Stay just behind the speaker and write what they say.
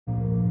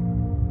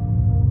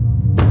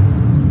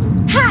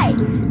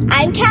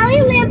I'm Callie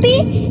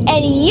Lampy,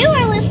 and you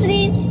are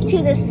listening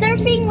to the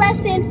Surfing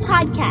Lessons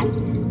podcast,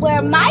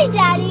 where my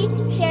daddy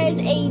shares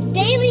a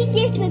daily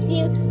gift with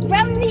you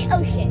from the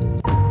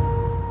ocean.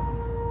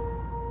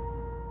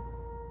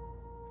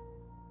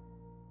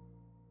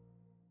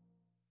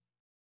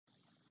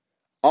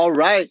 All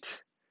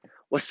right.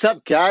 What's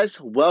up,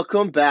 guys?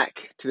 Welcome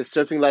back to the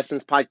Surfing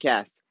Lessons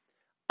podcast.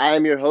 I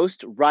am your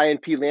host, Ryan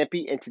P.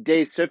 Lampy, and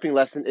today's surfing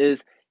lesson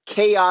is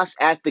chaos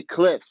at the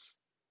cliffs.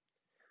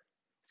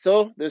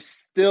 So there's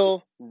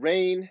still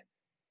rain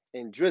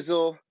and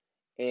drizzle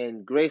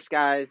and gray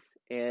skies,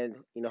 and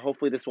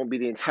hopefully this won't be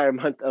the entire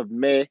month of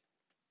May.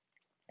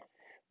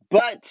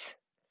 But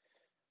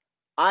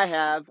I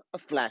have a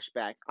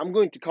flashback. I'm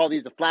going to call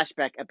these a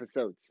flashback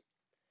episodes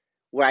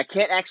where I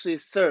can't actually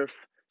surf,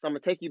 so I'm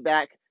going to take you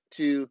back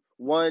to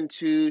 1,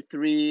 2,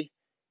 3,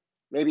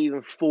 maybe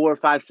even 4 or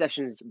 5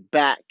 sessions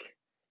back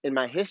in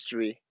my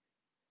history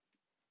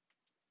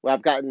where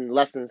I've gotten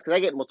lessons, because I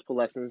get multiple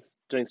lessons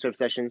during surf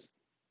sessions,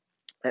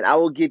 and I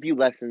will give you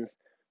lessons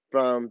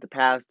from the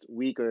past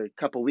week or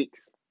couple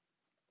weeks.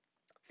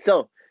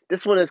 So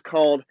this one is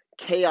called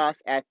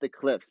Chaos at the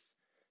Cliffs.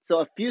 So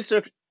a few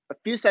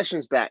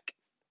sessions back,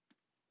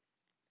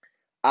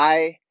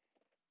 I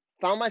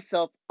found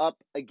myself up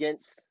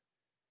against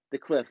the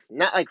cliffs,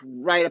 not like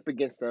right up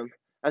against them.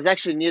 I was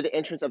actually near the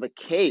entrance of a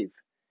cave,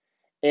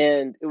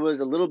 and it was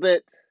a little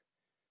bit,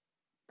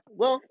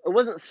 well, it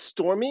wasn't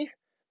stormy,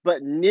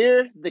 but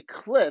near the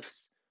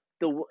cliffs,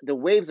 the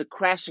waves are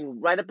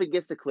crashing right up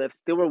against the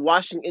cliffs. They were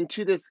washing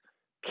into this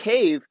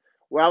cave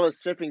where I was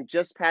surfing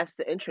just past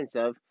the entrance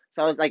of.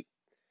 So I was like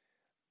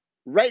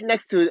right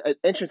next to an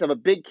entrance of a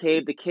big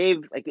cave. The cave,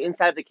 like the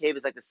inside of the cave,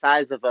 is like the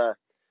size of a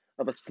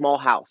small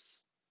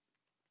house,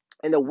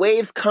 and the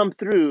waves come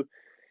through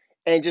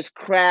and just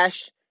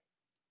crash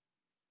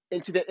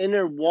into the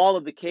inner wall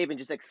of the cave and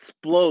just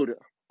explode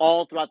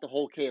all throughout the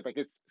whole cave. Like,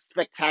 it's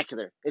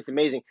spectacular. It's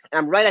amazing. And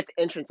I'm right at the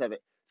entrance of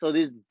it. So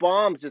these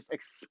bombs just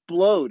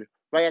explode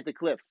right at the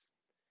cliffs.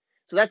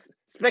 So that's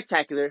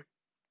spectacular.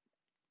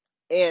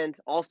 And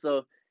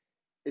also,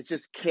 it's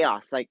just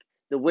chaos. Like,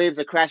 the waves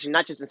are crashing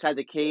not just inside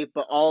the cave,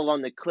 but all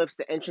along the cliffs,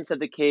 the entrance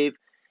of the cave,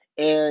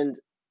 and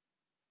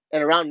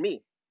around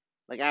me.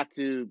 Like, I have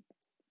to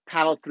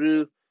paddle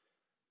through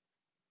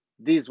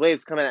these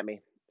waves coming at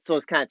me. So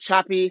it's kind of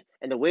choppy,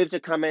 and the waves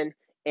are coming.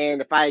 And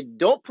if I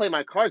don't play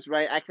my cards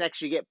right, I can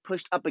actually get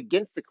pushed up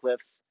against the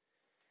cliffs.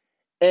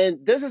 And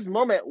there's this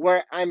moment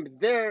where I'm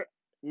there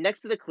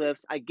next to the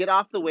cliffs. I get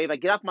off the wave. I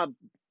get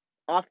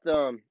off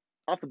the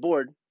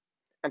board.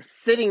 I'm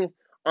sitting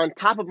on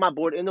top of my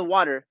board in the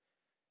water,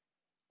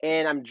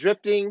 and I'm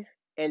drifting.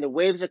 And the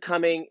waves are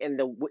coming, and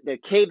the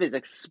cave is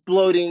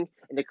exploding,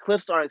 and the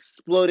cliffs are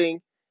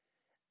exploding.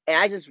 And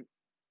I just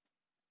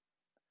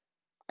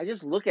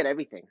look at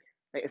everything.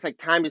 It's like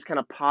time just kind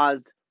of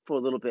paused for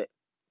a little bit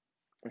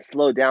and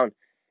slowed down.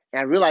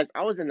 And I realized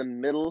I was in the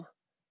middle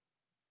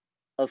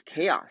of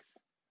chaos.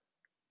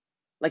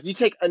 Like, you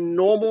take a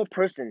normal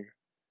person,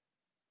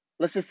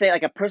 let's just say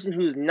like a person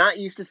who's not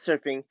used to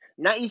surfing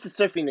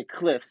the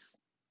cliffs.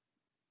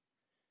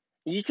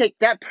 You take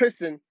that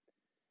person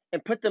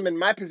and put them in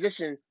my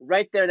position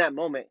right there in that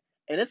moment,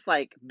 and it's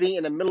like being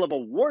in the middle of a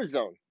war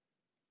zone.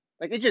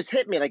 Like, it just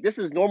hit me. Like, this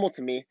is normal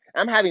to me.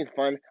 I'm having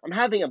fun. I'm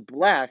having a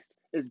blast.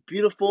 It's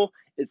beautiful.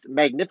 It's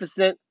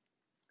magnificent.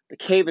 The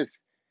cave is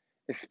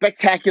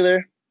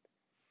spectacular.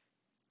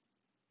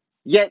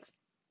 Yet,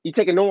 you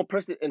take a normal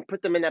person and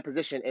put them in that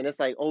position, and it's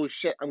like, oh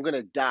shit, I'm going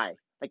to die.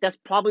 Like, that's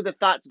probably the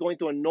thoughts going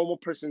through a normal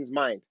person's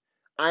mind.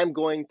 I'm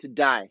going to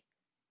die.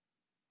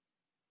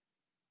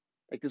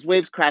 Like, this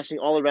wave's crashing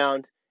all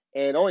around,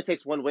 and it only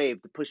takes one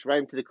wave to push right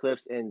into the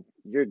cliffs, and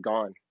you're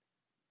gone.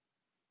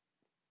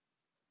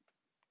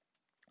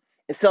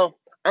 And so,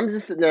 I'm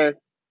just sitting there,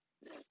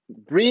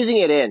 breathing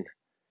it in,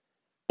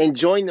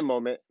 enjoying the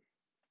moment.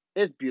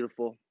 It's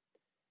beautiful.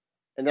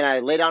 And then I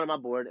lay down on my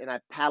board, and I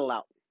paddle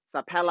out. So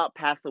I paddle out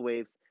past the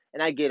waves,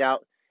 and I get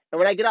out. And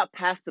when I get out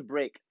past the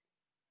break,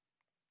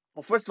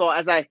 well, first of all,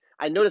 as I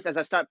notice as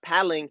I start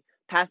paddling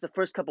past the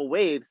first couple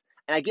waves,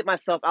 and I get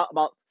myself out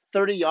about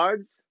 30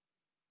 yards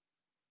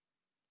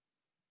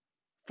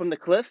from the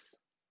cliffs,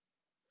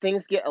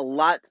 things get a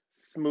lot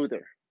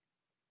smoother.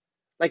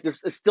 Like,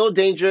 this is still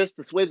dangerous.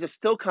 These waves are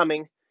still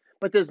coming,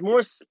 but there's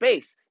more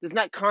space. There's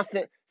not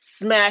constant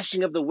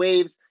smashing of the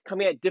waves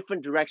coming at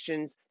different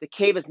directions. The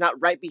cave is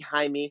not right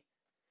behind me,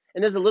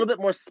 and there's a little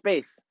bit more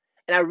space.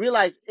 And I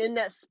realize in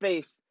that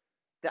space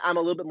that I'm a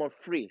little bit more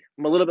free.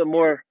 I'm a little bit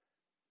more,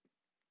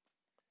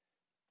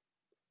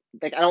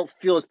 like, I don't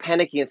feel as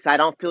panicky inside. I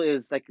don't feel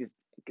as like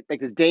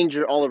this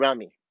danger all around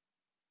me.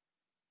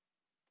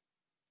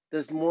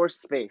 There's more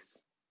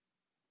space.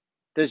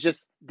 There's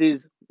just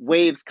these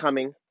waves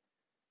coming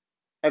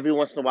every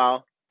once in a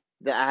while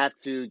that I have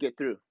to get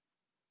through.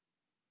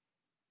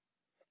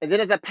 And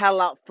then as I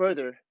paddle out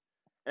further,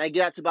 and I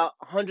get out to about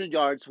 100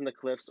 yards from the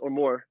cliffs or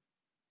more,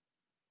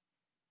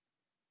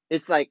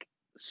 it's like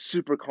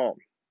super calm.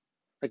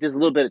 Like, there's a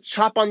little bit of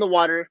chop on the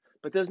water,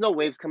 but there's no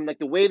waves coming. Like,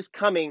 the waves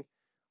coming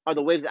are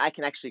the waves that I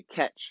can actually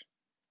catch.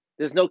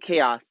 There's no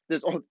chaos.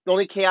 The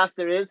only chaos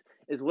there is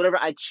whatever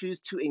I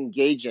choose to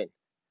engage in,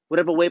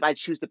 whatever wave I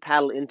choose to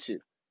paddle into.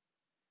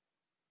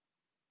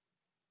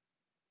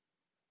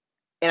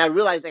 And I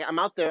realized I'm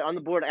out there on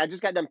the board. I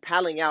just got done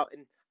paddling out,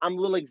 and I'm a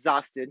little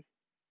exhausted.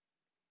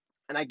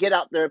 And I get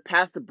out there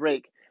past the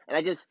break, and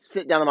I just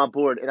sit down on my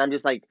board, and I'm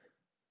just like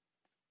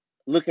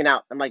looking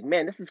out. I'm like,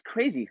 man, this is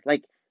crazy.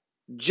 Like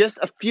just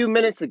a few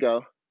minutes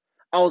ago,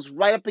 I was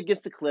right up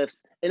against the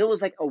cliffs, and it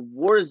was like a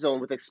war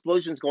zone with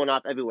explosions going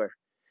off everywhere.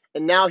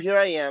 And now here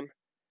I am.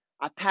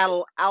 I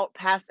paddle out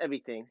past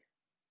everything.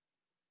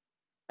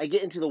 I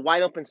get into the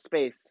wide open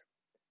space,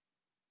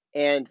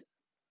 and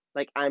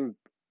like I'm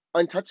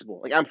untouchable.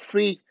 Like I'm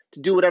free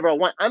to do whatever I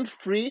want. I'm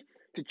free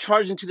to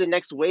charge into the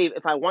next wave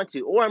if I want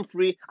to, or I'm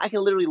free. I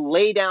can literally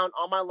lay down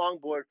on my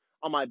longboard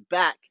on my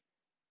back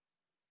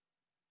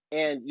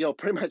and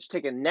pretty much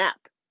take a nap.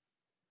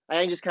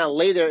 I can just kind of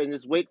lay there and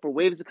just wait for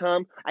waves to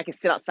come. I can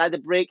sit outside the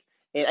break,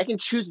 and I can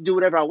choose to do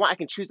whatever I want. I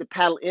can choose to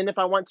paddle in if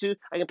I want to.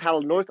 I can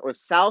paddle north or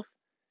south.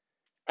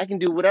 I can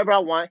do whatever I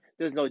want.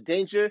 There's no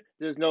danger.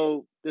 There's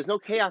no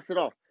chaos at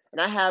all. And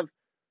I have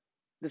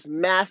this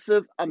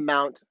massive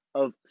amount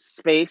of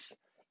space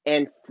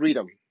and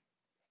freedom.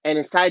 And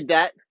inside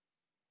that,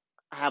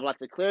 I have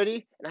lots of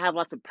clarity and I have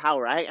lots of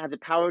power. I have the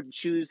power to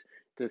choose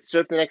to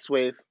surf the next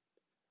wave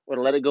or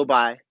to let it go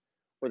by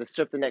or to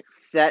surf the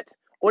next set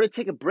or to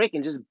take a break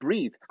and just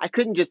breathe. I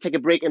couldn't just take a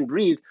break and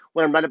breathe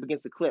when I'm right up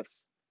against the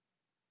cliffs.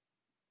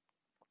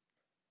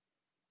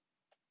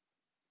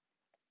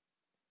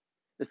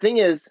 The thing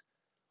is,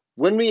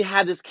 when we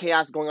have this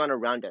chaos going on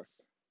around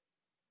us,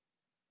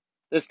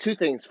 there's two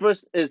things.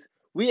 First is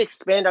we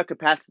expand our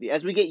capacity.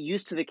 As we get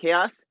used to the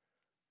chaos,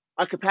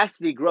 our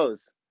capacity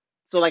grows.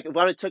 So like if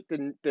I took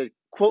the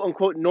quote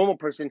unquote normal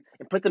person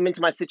and put them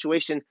into my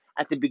situation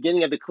at the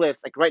beginning of the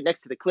cliffs, like right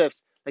next to the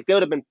cliffs, like they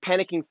would have been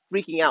panicking,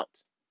 freaking out.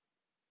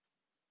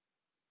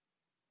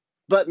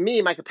 But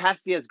me, my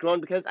capacity has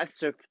grown because I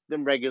surf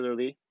them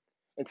regularly.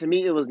 And to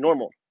me, it was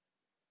normal.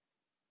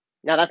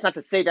 Now, that's not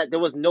to say that there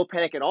was no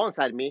panic at all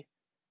inside me.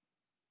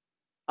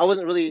 I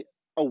wasn't really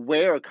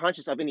aware or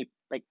conscious of any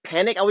like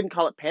panic. I wouldn't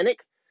call it panic,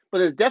 but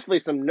there's definitely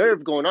some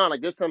nerve going on.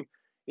 Like there's some,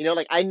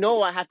 like I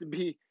know I have to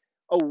be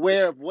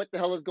aware of what the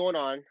hell is going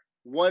on.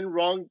 One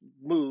wrong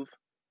move,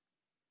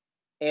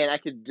 and I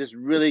could just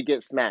really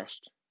get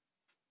smashed.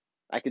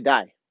 I could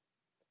die.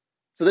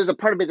 So there's a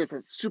part of me that's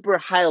a super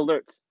high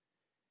alert.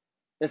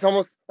 It's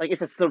almost like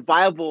it's a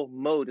survival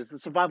mode. It's a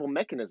survival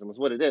mechanism is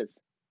what it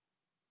is.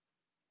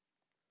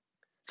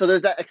 So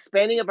there's that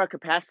expanding of our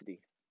capacity.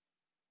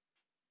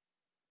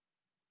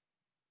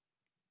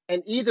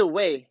 And either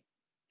way,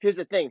 here's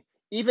the thing.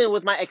 Even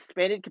with my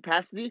expanded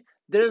capacity,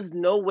 there's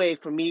no way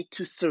for me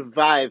to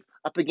survive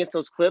up against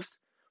those cliffs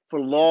for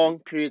long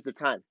periods of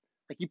time.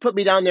 Like you put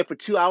me down there for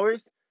 2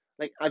 hours,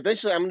 like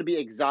eventually I'm going to be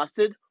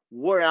exhausted,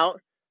 wore out.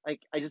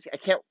 Like I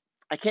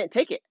can't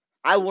take it.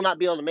 I will not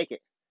be able to make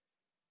it.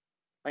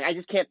 Like I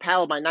just can't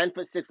paddle my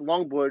 9'6"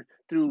 longboard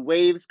through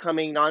waves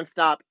coming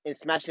nonstop and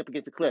smashing up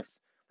against the cliffs.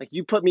 Like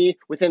you put me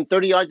within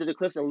 30 yards of the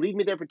cliffs and leave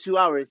me there for 2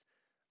 hours.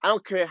 I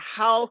don't care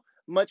how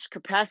much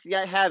capacity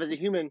I have as a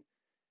human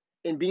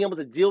in being able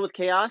to deal with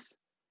chaos.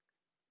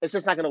 It's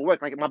just not going to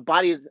work. Like my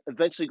body is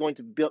eventually going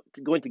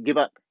to give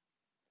up.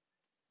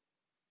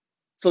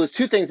 So there's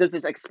two things. There's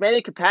this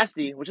expanded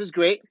capacity, which is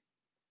great.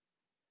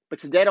 But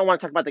today I don't want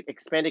to talk about the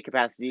expanded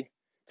capacity.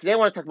 Today I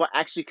want to talk about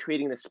actually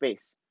creating the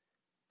space.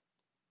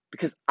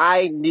 Because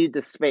I need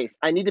the space.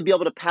 I need to be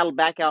able to paddle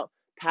back out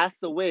past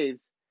the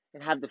waves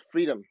and have the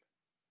freedom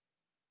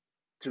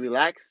to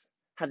relax,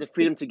 have the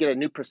freedom to get a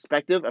new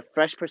perspective, a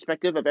fresh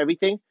perspective of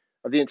everything,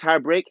 of the entire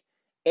break,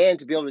 and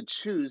to be able to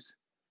choose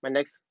my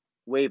next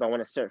wave I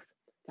want to surf,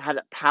 to have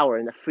that power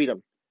and the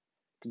freedom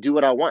to do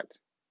what I want,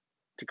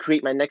 to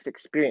create my next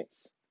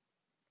experience.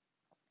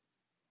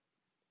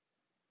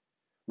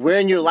 Where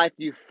in your life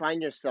do you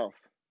find yourself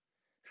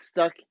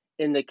stuck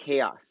in the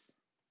chaos?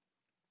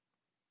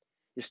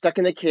 You're stuck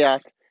in the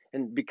chaos,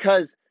 and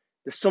because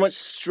there's so much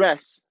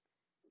stress,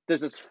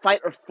 there's this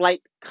fight or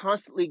flight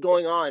constantly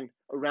going on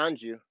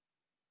around you.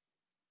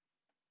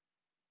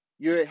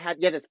 You have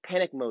this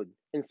panic mode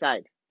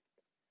inside.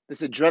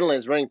 This adrenaline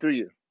is running through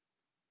you.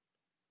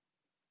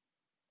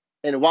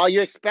 And while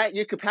your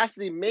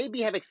capacity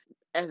maybe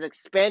has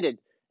expanded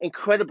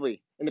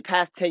incredibly in the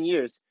past 10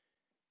 years,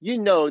 you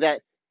know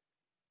that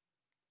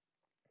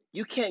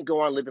you can't go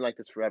on living like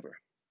this forever.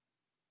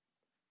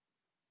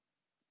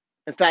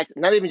 In fact,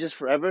 not even just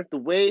forever, the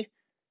way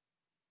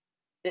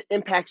it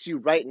impacts you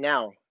right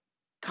now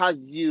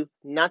causes you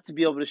not to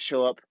be able to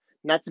show up,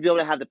 not to be able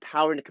to have the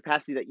power and the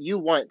capacity that you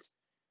want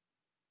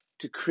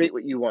to create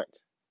what you want,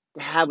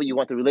 to have what you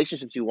want, the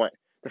relationships you want,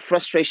 the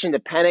frustration, the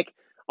panic,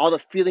 all the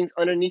feelings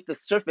underneath the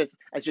surface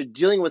as you're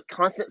dealing with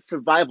constant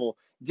survival,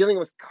 dealing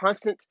with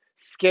constant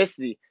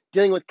scarcity,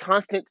 dealing with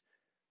constant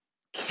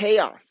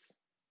chaos,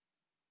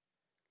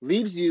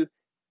 leaves you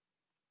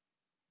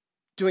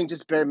doing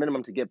just bare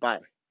minimum to get by.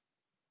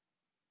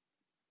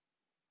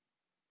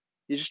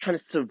 You're just trying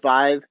to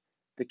survive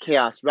the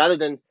chaos rather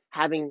than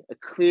having a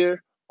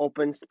clear,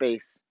 open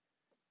space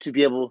to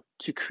be able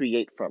to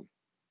create from.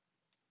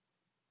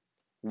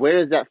 Where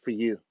is that for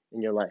you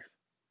in your life?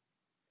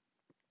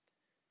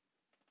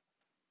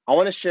 I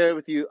want to share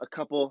with you a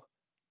couple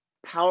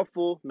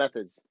powerful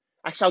methods.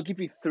 Actually, I'll give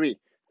you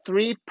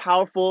three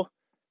powerful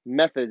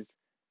methods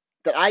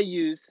that I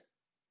use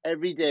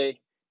every day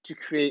to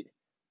create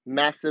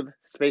massive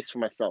space for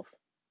myself,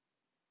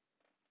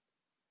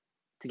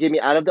 to get me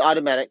out of the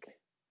automatic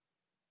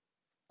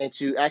and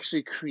to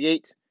actually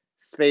create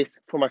space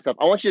for myself.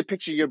 I want you to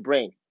picture your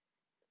brain.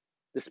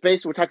 The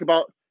space we're talking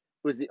about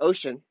was the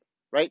ocean,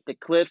 right? The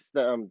cliffs,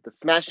 the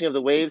smashing of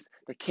the waves,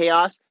 the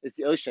chaos is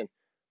the ocean.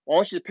 I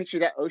want you to picture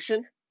that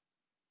ocean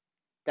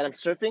that I'm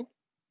surfing.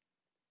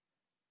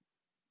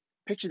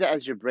 Picture that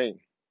as your brain.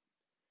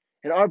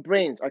 And our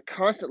brains are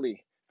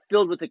constantly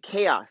filled with the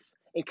chaos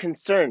and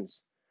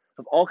concerns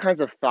of all kinds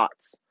of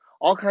thoughts,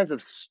 all kinds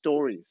of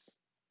stories,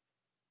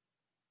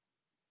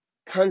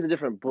 tons of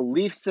different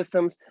belief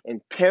systems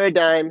and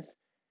paradigms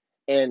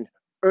and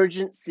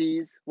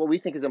urgencies, what we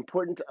think is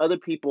important to other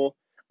people,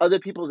 other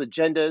people's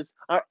agendas,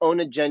 our own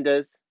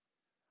agendas,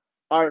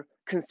 our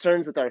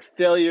concerns with our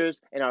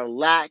failures and our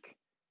lack,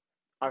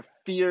 our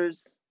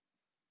fears.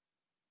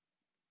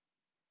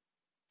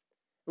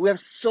 We have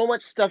so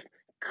much stuff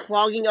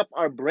clogging up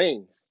our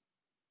brains,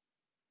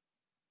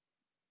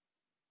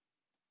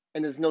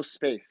 and there's no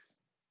space.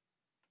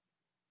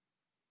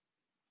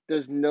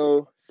 There's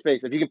no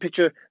space. If you can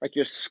picture like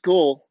your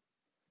skull,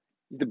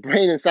 the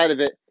brain inside of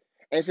it,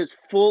 and it's just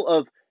full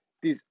of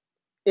these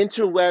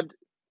interwebbed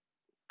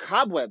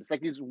cobwebs,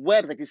 like these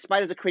webs, like these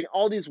spiders are creating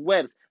all these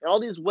webs, and all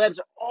these webs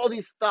are all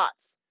these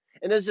thoughts.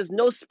 And there's just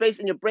no space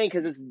in your brain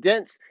because it's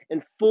dense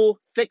and full,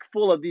 thick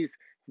full of these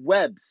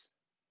webs.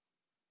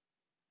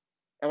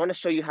 I want to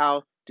show you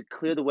how to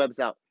clear the webs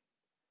out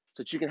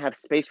so that you can have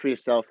space for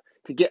yourself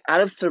to get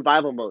out of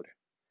survival mode,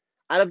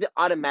 out of the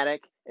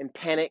automatic and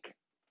panic,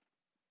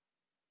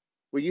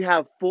 where you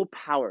have full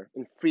power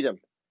and freedom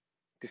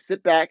to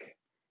sit back,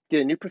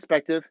 get a new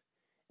perspective,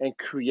 and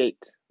create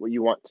what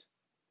you want.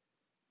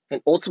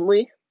 And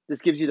ultimately,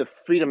 this gives you the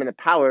freedom and the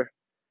power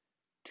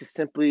to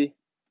simply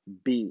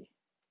be.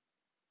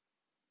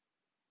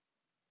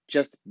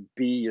 Just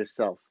be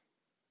yourself.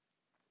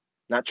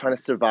 Not trying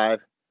to survive,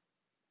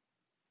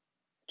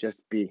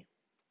 just be.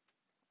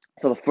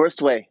 So the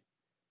first way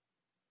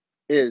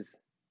is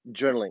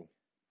journaling.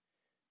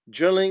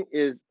 Journaling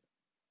is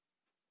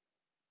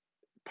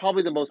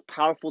probably the most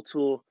powerful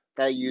tool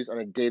that I use on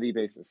a daily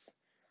basis.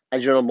 I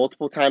journal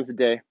multiple times a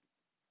day.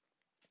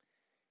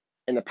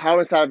 And the power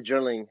inside of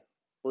journaling,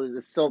 well,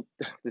 there's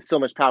so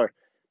much power.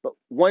 But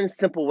one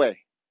simple way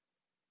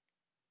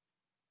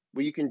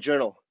where you can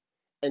journal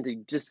and to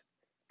just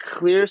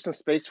clear some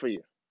space for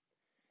you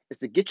is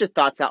to get your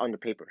thoughts out on the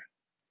paper.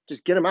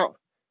 Just get them out.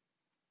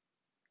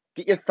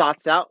 Get your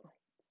thoughts out.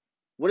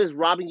 What is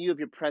robbing you of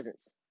your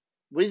presence?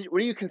 What are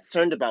you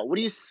concerned about? What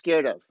are you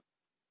scared of?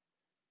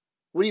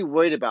 What are you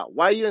worried about?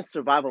 Why are you in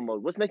survival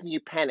mode? What's making you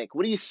panic?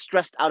 What are you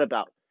stressed out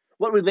about?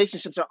 What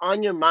relationships are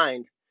on your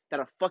mind that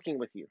are fucking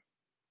with you?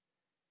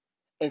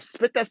 And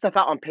spit that stuff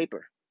out on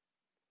paper.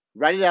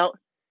 Write it out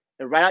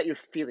and write out your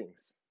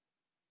feelings.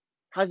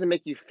 How does it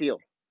make you feel?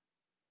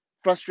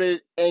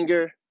 Frustrated,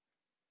 anger,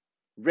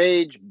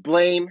 rage,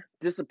 blame,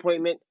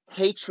 disappointment,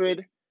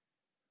 hatred,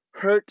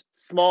 hurt,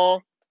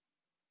 small,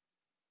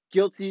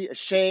 guilty,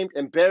 ashamed,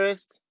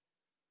 embarrassed.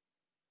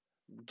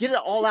 Get it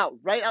all out.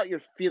 Write out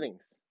your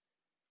feelings.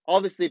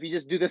 Obviously, if you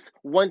just do this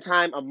one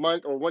time a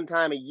month or one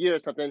time a year or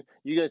something,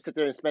 you're going to sit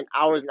there and spend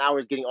hours and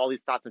hours getting all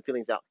these thoughts and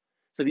feelings out.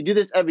 So if you do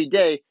this every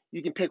day,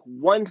 you can pick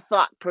one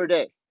thought per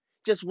day.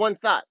 Just one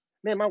thought.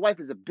 Man, my wife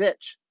is a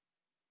bitch.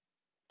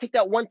 Take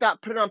that one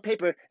thought, put it on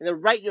paper, and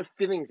then write your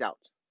feelings out.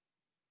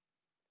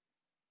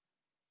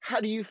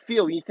 How do you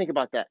feel when you think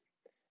about that?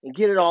 And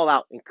get it all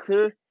out and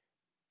clear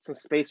some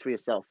space for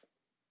yourself.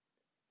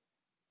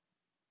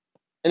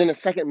 And then the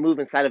second move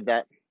inside of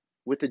that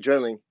with the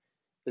journaling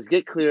is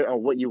get clear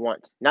on what you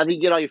want. Now that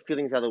you get all your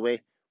feelings out of the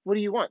way, what do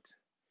you want?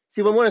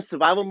 See, when we're in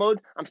survival mode,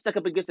 I'm stuck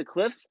up against the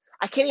cliffs.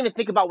 I can't even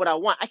think about what I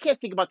want. I can't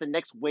think about the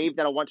next wave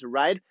that I want to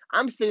ride.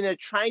 I'm sitting there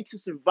trying to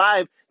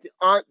survive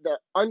the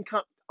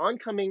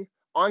oncoming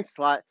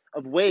onslaught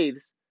of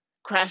waves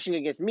crashing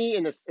against me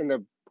in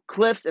the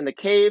cliffs and the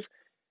cave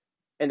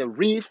and the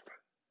reef.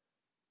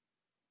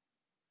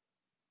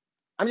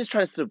 I'm just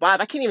trying to survive.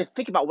 I can't even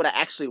think about what I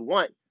actually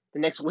want, the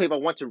next wave I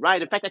want to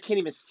ride. In fact, I can't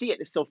even see it.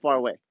 It's so far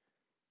away.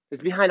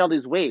 It's behind all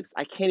these waves.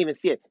 I can't even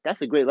see it.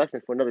 That's a great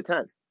lesson for another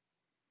time.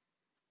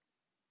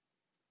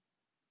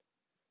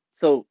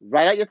 So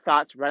write out your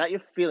thoughts, write out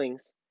your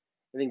feelings,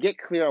 and then get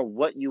clear on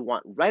what you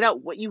want. Write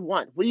out what you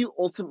want. What do you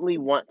ultimately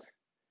want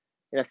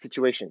in that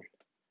situation?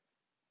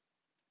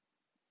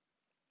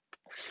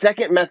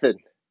 Second method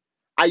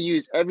I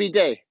use every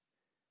day,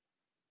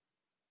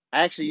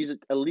 I actually use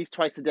it at least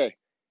twice a day,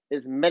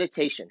 is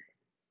meditation.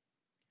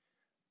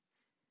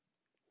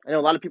 I know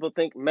a lot of people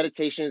think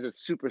meditation is a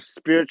super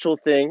spiritual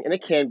thing, and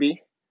it can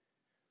be.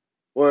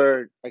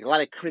 Or like a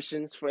lot of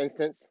Christians, for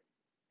instance,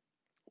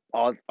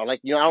 are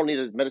like, I don't need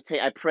to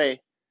meditate, I pray.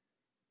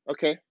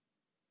 Okay.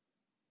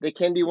 They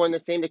can be one and the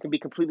same. They can be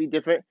completely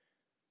different.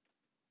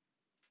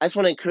 I just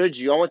want to encourage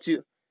you. I want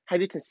to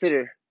have you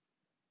consider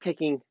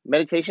taking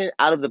meditation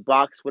out of the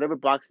box, whatever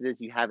box it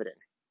is you have it in.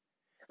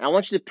 And I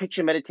want you to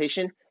picture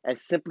meditation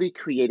as simply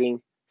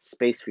creating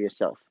space for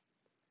yourself.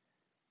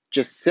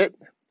 Just sit,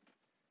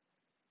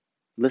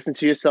 listen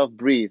to yourself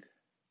breathe,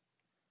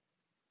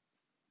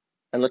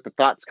 and let the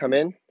thoughts come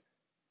in and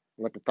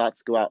let the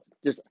thoughts go out.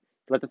 Just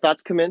let the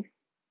thoughts come in,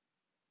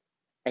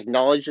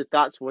 acknowledge your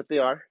thoughts for what they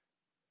are,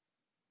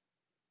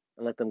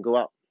 and let them go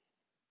out.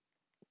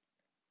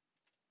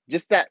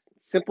 Just that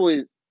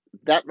simply,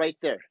 that right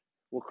there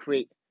will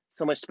create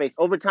so much space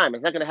over time.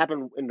 It's not going to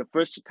happen in the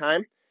first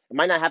time. It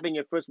might not happen in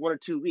your first 1 or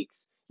 2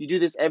 weeks. You do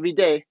this every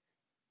day.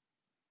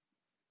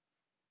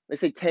 Let's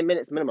say 10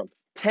 minutes minimum.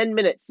 10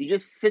 minutes. You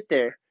just sit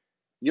there.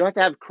 You don't have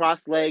to have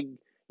cross-leg,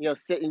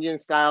 sit Indian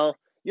style.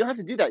 You don't have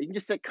to do that. You can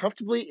just sit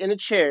comfortably in a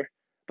chair,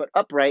 but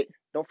upright.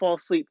 Don't fall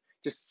asleep.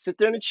 Just sit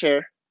there in a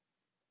chair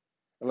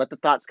and let the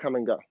thoughts come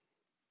and go.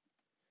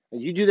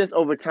 And you do this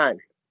over time.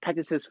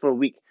 Practice this for a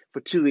week, for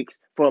 2 weeks,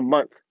 for a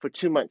month, for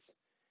 2 months.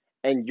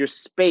 And your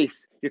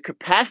space, your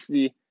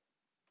capacity,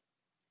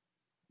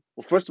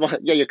 well, first of all,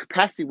 your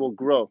capacity will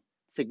grow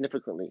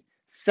significantly.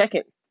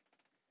 Second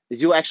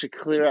is you'll actually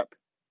clear up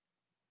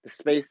the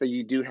space that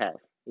you do have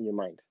in your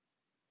mind.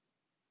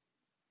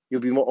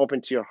 You'll be more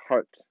open to your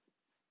heart.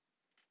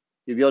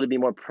 You'll be able to be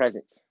more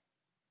present.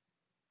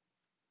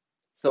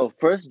 So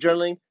first,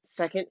 journaling.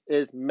 Second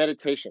is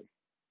meditation.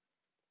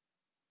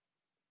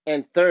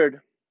 And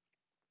third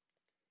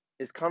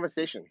is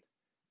conversation.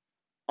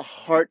 A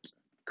heart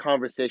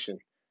conversation.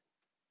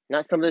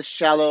 Not some of this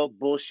shallow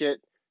bullshit.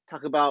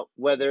 Talk about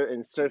weather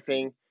and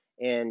surfing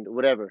and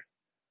whatever.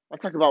 I'm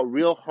talking about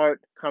real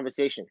heart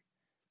conversation.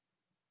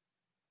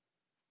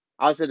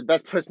 I would say the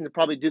best person to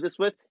probably do this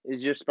with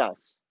is your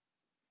spouse.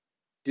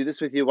 Do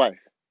this with your wife.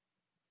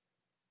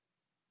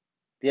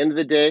 At the end of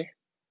the day,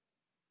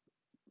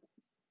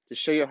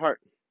 just share your heart.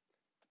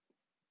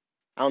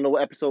 I don't know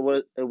what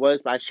episode it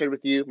was, but I shared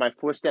with you my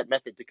 4-step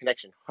method to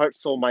connection. Heart,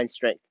 soul, mind,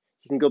 strength.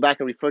 You can go back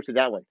and refer to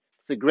that one.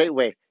 It's a great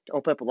way to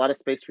open up a lot of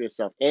space for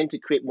yourself and to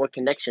create more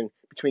connection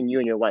between you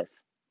and your wife.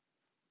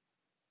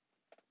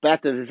 But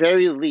at the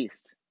very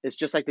least, it's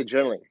just like the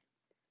journaling.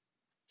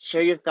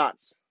 Share your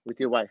thoughts with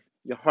your wife,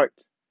 your heart,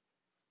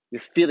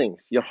 your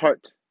feelings, your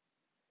heart.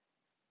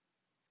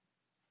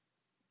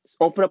 Just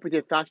open up with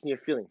your thoughts and your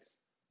feelings.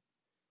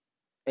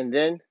 And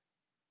then,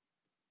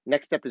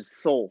 next step is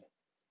soul.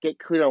 Get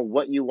clear on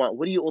what you want.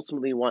 What do you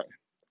ultimately want?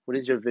 What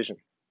is your vision?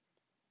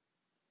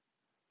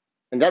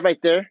 And that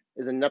right there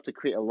is enough to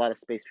create a lot of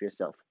space for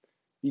yourself.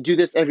 You do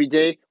this every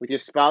day with your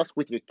spouse,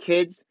 with your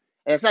kids,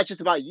 and it's not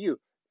just about you.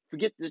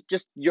 Forget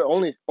just your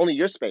only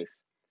your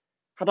space.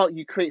 How about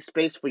you create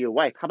space for your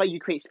wife? How about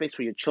you create space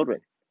for your children?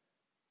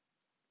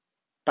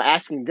 By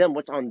asking them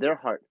what's on their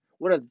heart.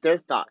 What are their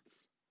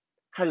thoughts?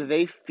 How do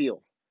they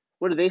feel?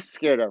 What are they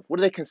scared of? What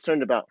are they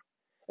concerned about?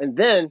 And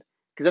then,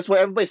 because that's where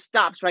everybody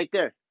stops right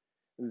there.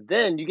 And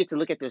then you get to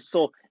look at their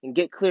soul and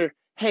get clear.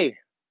 Hey,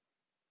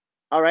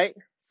 all right,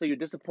 so you're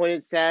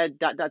disappointed, sad, ...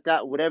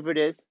 whatever it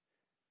is.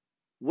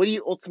 What do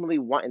you ultimately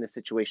want in this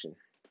situation?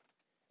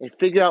 And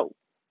figure out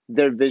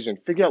their vision.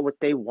 Figure out what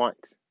they want.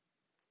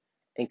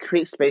 And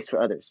create space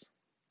for others.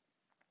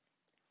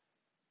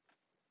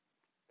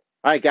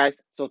 All right,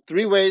 guys. So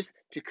 3 ways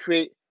to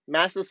create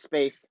massive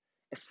space,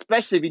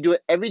 especially if you do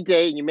it every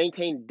day and you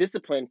maintain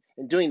discipline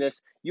in doing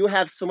this. You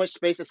have so much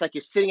space. It's like you're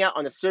sitting out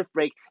on a surf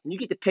break and you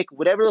get to pick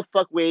whatever the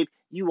fuck wave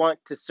you want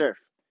to surf,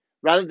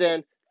 rather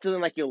than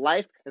feeling like your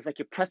life is like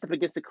you're pressed up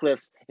against the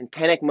cliffs in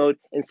panic mode,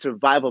 in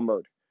survival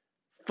mode.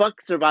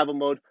 Fuck survival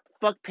mode.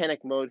 Fuck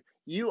panic mode.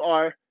 You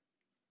are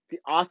the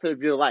author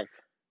of your life.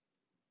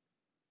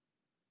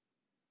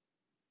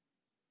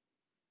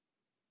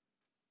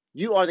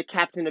 You are the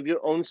captain of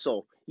your own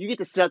soul. You get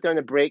to sit out there on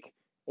the break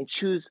and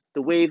choose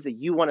the waves that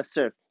you want to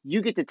surf.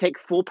 You get to take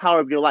full power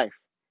of your life.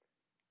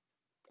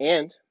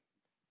 And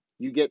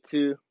you get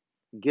to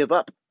give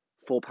up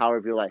full power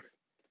of your life.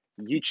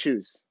 You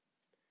choose.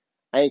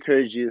 I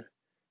encourage you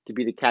to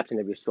be the captain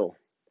of your soul,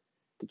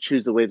 to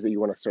choose the waves that you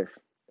want to surf.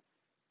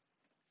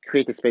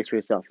 Create the space for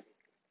yourself.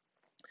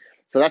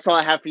 So that's all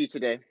I have for you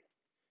today.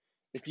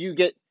 If you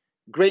get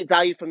great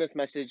value from this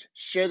message,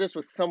 share this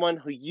with someone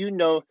who you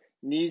know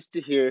needs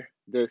to hear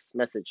this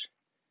message.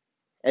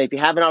 And if you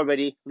haven't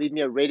already, leave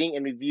me a rating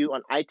and review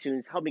on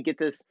iTunes. Help me get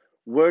this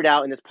word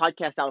out and this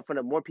podcast out in front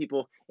of more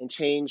people and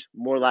change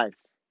more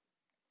lives.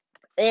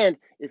 And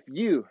if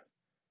you,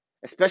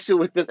 especially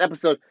with this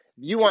episode,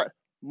 you want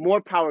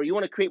more power, you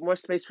want to create more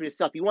space for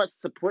yourself, you want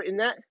support in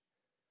that,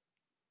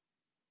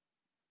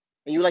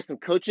 and you like some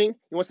coaching,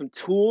 you want some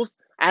tools,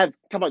 talk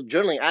about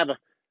journaling, I have a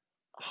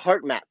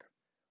heart map,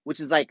 which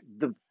is like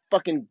the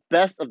fucking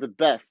best of the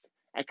best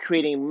at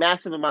creating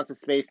massive amounts of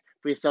space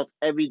for yourself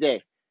every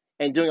day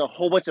and doing a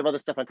whole bunch of other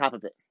stuff on top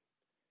of it.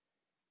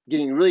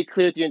 Getting really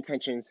clear with your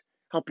intentions,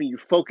 helping you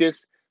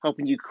focus,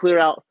 helping you clear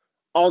out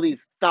all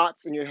these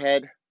thoughts in your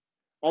head,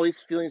 all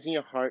these feelings in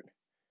your heart,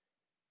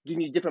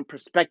 giving you different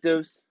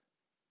perspectives,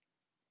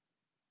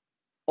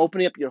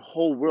 opening up your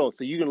whole world.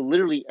 So you're going to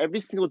literally, every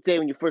single day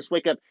when you first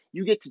wake up,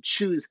 you get to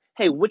choose,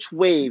 hey, which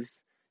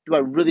waves do I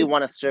really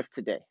want to surf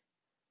today?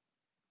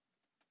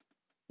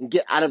 And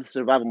get out of the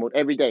survival mode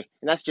every day.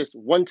 And that's just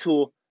one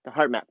tool, the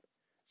heart map.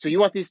 So you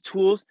want these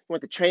tools, you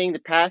want the training, the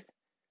path,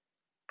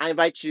 I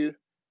invite you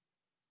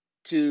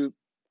to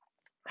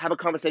have a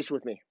conversation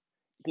with me.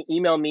 You can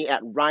email me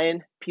at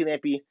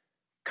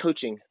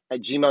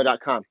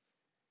ryanplampycoaching@gmail.com.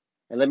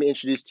 And let me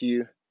introduce to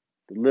you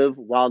the Live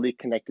Wildly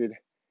Connected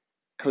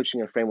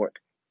coaching and framework.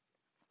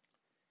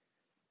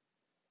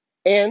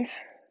 And if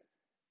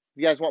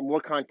you guys want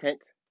more content,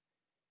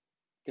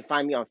 you can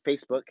find me on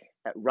Facebook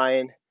at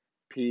Ryan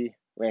P.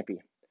 Lampy.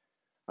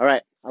 All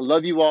right. I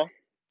love you all.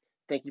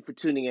 Thank you for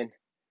tuning in.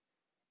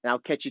 And I'll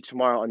catch you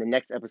tomorrow on the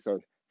next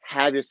episode.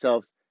 Have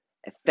yourselves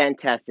a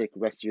fantastic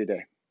rest of your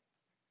day.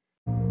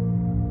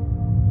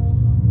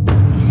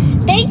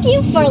 Thank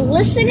you for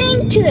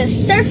listening to the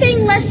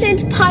Surfing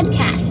Lessons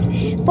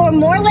podcast. For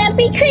more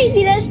Lampy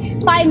craziness,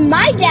 find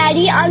my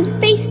daddy on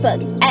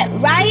Facebook at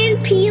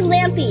Ryan P.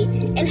 Lampy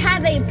and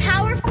have a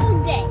powerful